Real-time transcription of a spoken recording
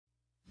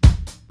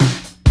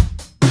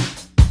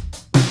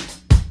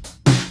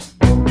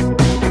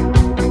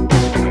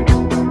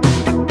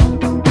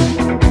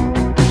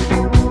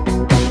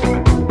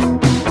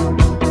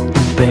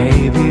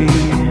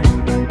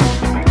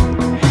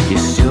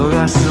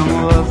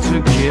some love to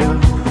give.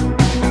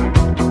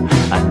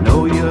 I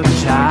know you're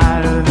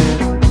tired of it.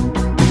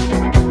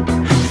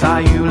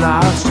 Thought you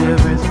lost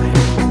everything.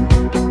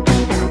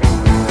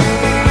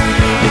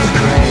 It's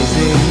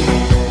crazy.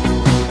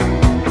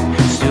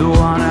 Still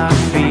wanna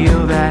feel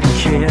that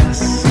kiss.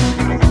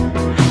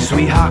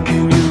 Sweetheart,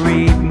 can you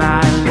read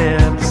my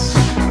lips?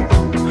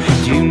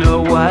 Do you know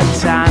what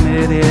time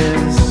it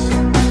is?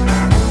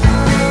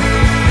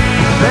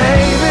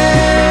 Baby,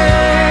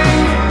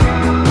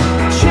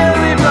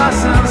 cherry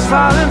blossoms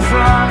falling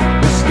from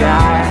the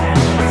sky.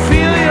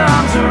 Feel your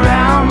arms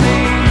around me.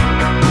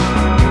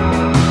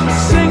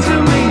 Sing to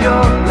me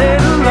your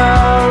little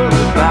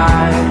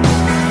lullaby.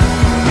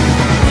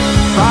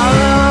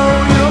 Follow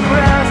your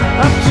breath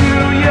up to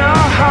your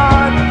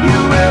heart. You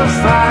will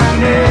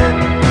find it.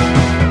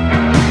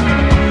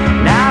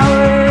 Now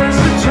is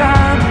the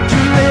time to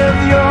live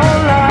your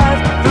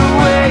life the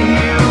way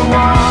you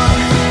want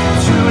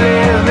to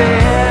live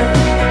it.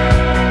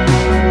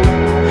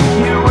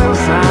 You will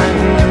find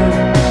it.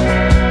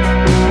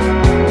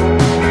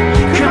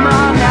 Come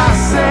on now,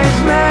 save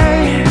me.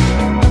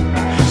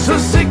 So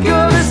sick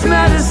of this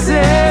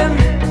medicine.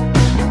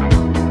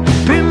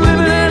 Been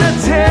living in a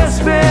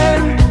tailspin.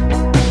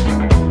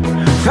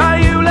 Thought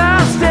you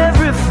lost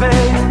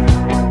everything.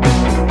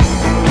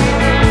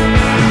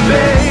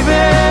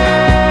 Baby,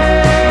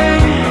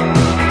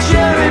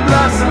 cherry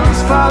blossoms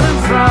falling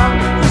from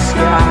the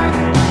sky.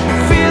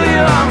 Feel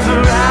your arms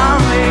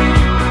around me.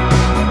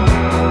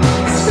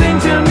 Sing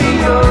to me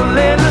your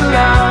little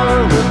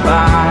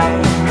lullaby.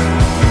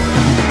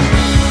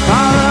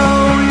 Follow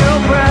your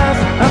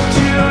breath up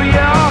to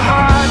your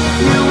heart.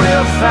 You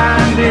will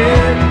find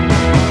it.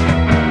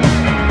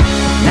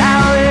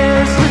 Now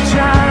is the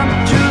time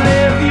to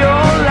live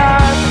your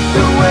life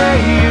the way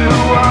you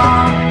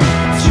want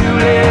to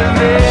live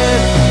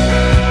it.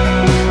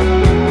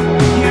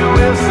 You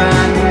will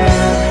find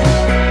it.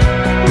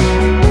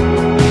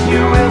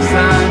 You will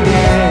find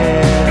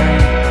it.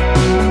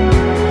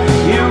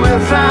 You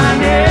will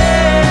find it.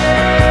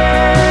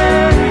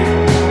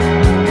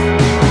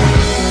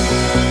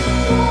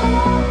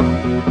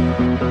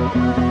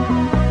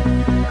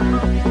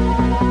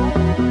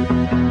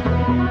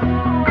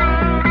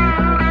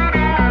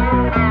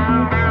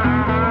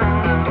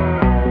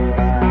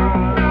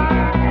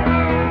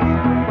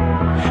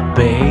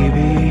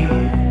 Baby,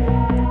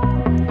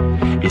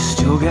 you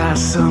still got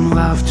some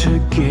love to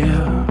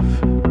give.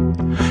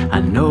 I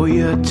know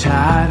you're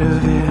tired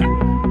of it.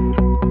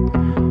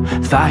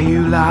 Thought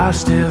you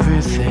lost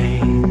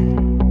everything.